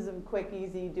 This is a quick,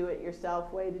 easy,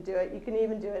 do-it-yourself way to do it. You can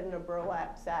even do it in a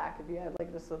burlap sack. If you have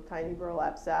like just a tiny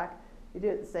burlap sack, you do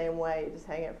it the same way. You just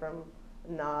hang it from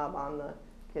a knob on the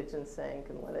kitchen sink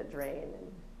and let it drain.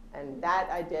 And And that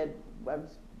I did,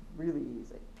 was really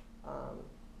easy.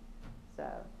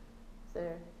 So,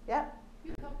 yeah,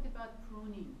 You talked about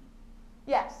pruning.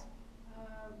 yes.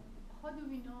 How do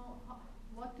we know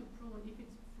what to prune if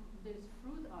there's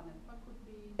fruit on it? What could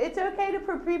be? It's okay to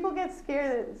prune. People get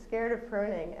scared of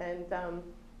pruning, and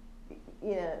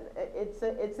you know, it's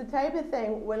a type of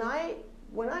thing. When I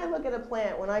look at a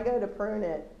plant, when I go to prune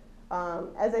it,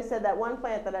 as I said, that one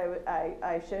plant that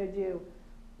I showed you,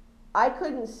 I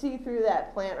couldn't see through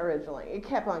that plant originally. It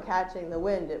kept on catching the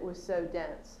wind. It was so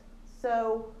dense.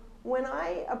 So when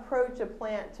I approach a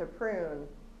plant to prune,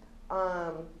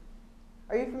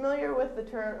 are you familiar with the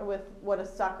term, with what a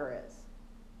sucker is?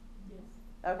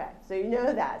 Yes. Okay, so you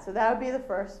know that. So that would be the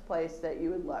first place that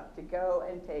you would look, to go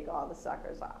and take all the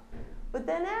suckers off. But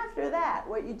then after that,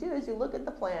 what you do is you look at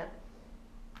the plant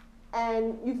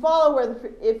and you follow where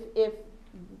if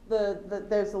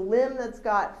there's a limb that's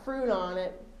got fruit on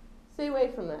it, stay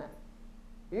away from that.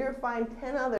 You're going to find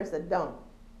 10 others that don't.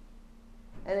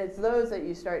 And it's those that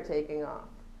you start taking off.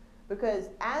 Because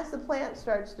as the plant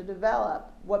starts to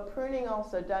develop, what pruning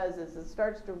also does is it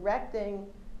starts directing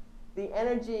the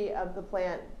energy of the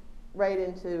plant right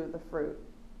into the fruit.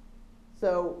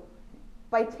 So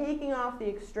by taking off the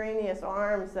extraneous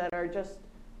arms that are just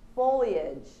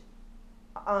foliage,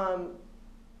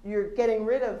 you're getting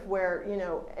rid of where, you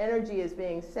know, energy is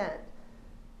being sent.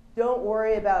 Don't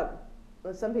worry about,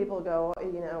 some people go,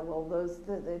 you know, well,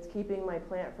 it's keeping my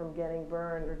plant from getting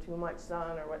burned or too much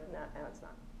sun or what. No, it's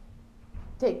not.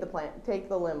 Take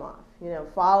the limb off, you know,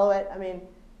 follow it. I mean,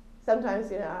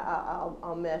 sometimes, you know,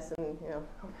 I'll miss and, you know,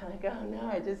 I'm like, oh no,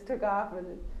 I just took off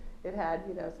and it had,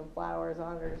 you know, some flowers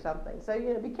on it or something. So,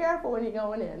 you know, be careful when you're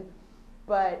going in,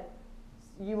 but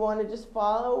you want to just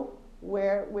follow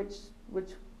which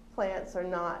plants are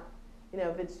not, you know,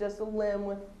 if it's just a limb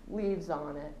with leaves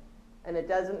on it and it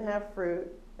doesn't have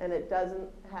fruit and it doesn't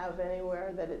have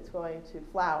anywhere that it's going to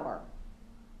flower,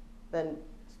 then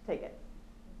just take it.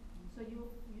 So you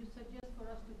suggest for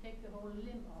us to take the whole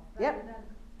limb off Yep. rather than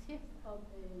tip of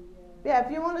a. Yeah,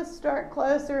 if you want to start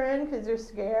closer in because you're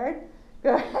scared,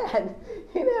 go ahead.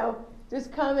 You know,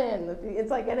 just come in. It's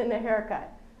like getting a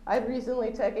haircut. I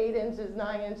recently took 8 inches,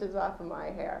 9 inches off of my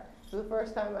hair. So the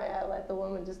first time I let the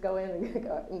woman just go in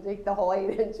and take the whole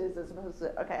 8 inches as opposed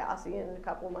to, okay, I'll see you in a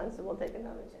couple of months and we'll take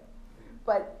another 2.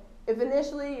 But if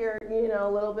initially you're, you know,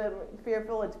 a little bit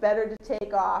fearful, it's better to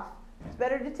take off. It's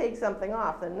better to take something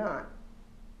off than not.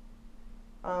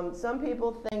 Some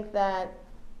people think that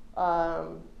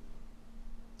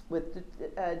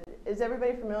is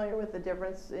everybody familiar with the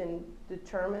difference in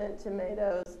determinate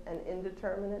tomatoes and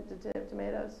indeterminate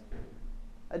tomatoes?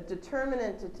 A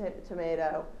determinate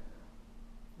tomato,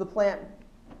 the plant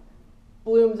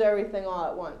blooms everything all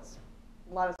at once.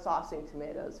 A lot of saucing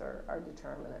tomatoes are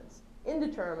determinants.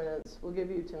 Indeterminates will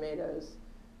give you tomatoes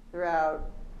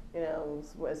throughout, you know,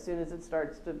 as soon as it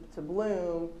starts to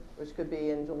bloom, which could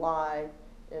be in July,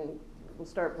 and will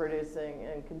start producing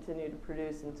and continue to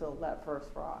produce until that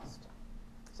first frost.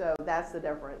 So that's the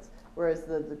difference. Whereas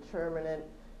the determinate,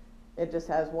 it just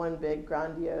has one big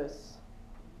grandiose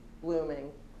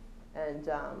blooming and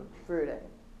fruiting.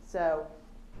 So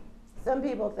some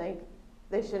people think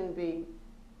they shouldn't be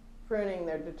pruning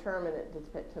their determinate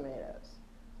tomatoes.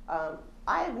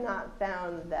 I have not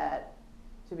found that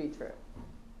to be true,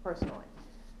 personally.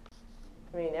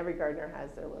 I mean, every gardener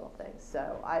has their little things.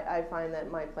 So I find that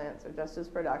my plants are just as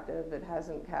productive. It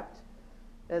hasn't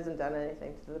done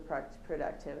anything to the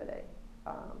productivity.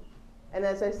 And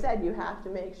as I said, you have to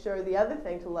make sure, the other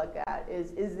thing to look at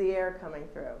is the air coming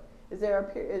through? Is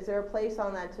there a place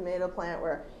on that tomato plant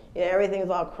where, you know, everything's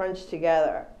all crunched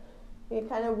together? You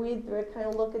kind of weed through it, kind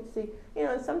of look and see. You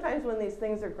know, sometimes when these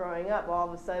things are growing up, all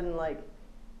of a sudden, like,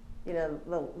 you know,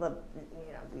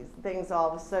 these things all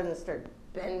of a sudden start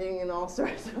bending in all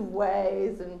sorts of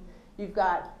ways, and you've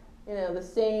got, you know, the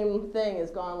same thing has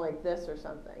gone like this or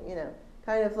something. You know,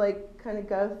 kind of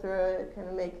go through it, kind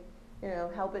of make, you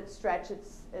know, help it stretch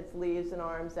its leaves and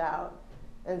arms out,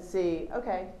 and see,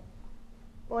 okay,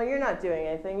 well, you're not doing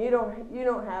anything. You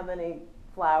don't have any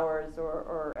flowers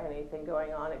or anything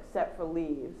going on except for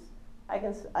leaves. I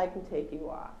can take you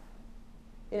off.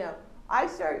 You know, I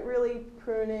start really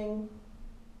pruning.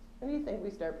 When do you think we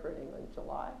start pruning? In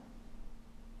July?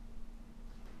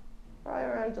 Probably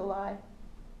around July.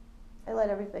 I let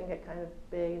everything get kind of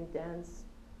big and dense.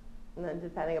 And then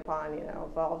depending upon, you know,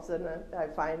 if all of a sudden I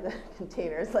find the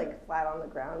containers like flat on the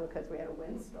ground because we had a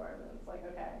windstorm, and it's like,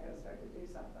 okay, I'm going to start to do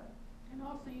something. And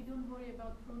also, you don't worry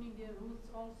about pruning the roots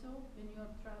also when you're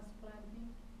transplanting?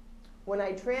 When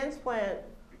I transplant,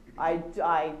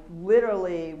 I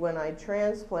literally, when I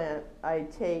transplant, I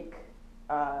take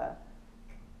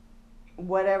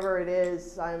whatever it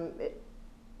is,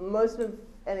 most of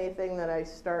anything that I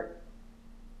start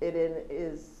it in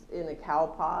is in a cow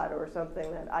pod or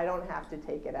something that I don't have to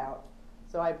take it out.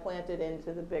 So I plant it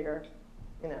into the bigger,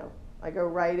 I go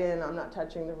right in, I'm not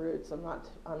touching the roots, I'm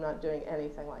not doing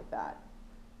anything like that.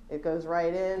 It goes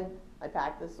right in, I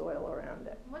pack the soil around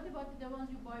it. What about the ones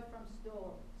you buy from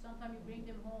store? Sometimes you bring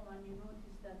them home and you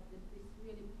notice that it's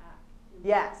really packed.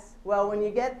 Yes, well, when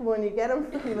you get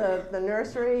them from the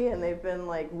nursery and they've been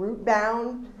like root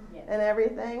bound Yes. and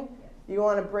everything, Yes. you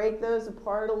want to break those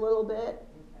apart a little bit.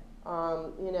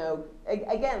 Okay.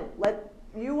 Again,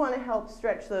 you want to help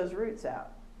stretch those roots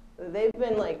out. They've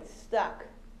been like stuck,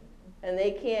 and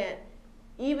they can't.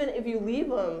 Even if you leave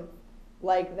them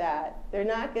like that, they're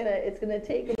not gonna. It's gonna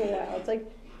take them a while. It's like,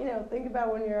 think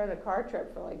about when you're on a car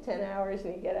trip for like 10 hours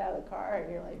and you get out of the car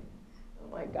and you're like,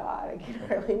 oh my God, I can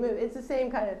hardly move. It's the same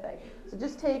kind of thing. So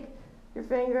just take your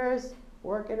fingers,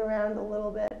 work it around a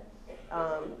little bit.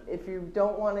 If you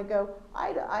don't want to go,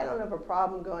 I don't have a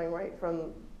problem going right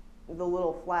from the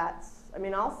little flats. I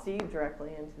mean, I'll seed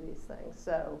directly into these things,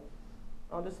 so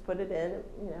I'll just put it in.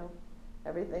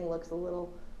 Everything looks a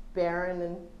little barren,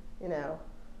 and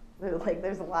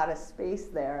there's a lot of space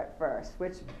there at first,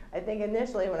 which I think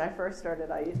initially when I first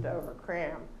started, I used to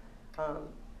overcram.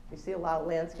 You see a lot of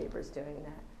landscapers doing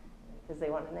that because they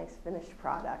want a nice finished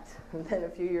product, and then a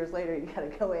few years later, you got to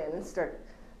go in and start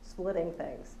splitting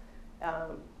things.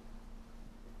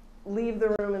 Leave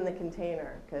the room in the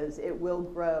container because it will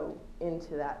grow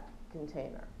into that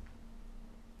container.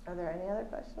 Are there any other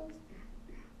questions?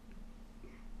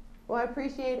 Well, I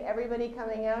appreciate everybody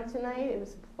coming out tonight. It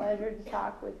was a pleasure to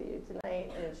talk with you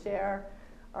tonight and share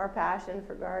our passion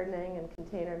for gardening and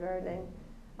container gardening.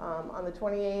 On the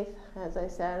 28th, as I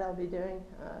said, I'll be doing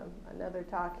another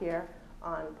talk here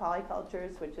on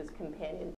polycultures, which is companion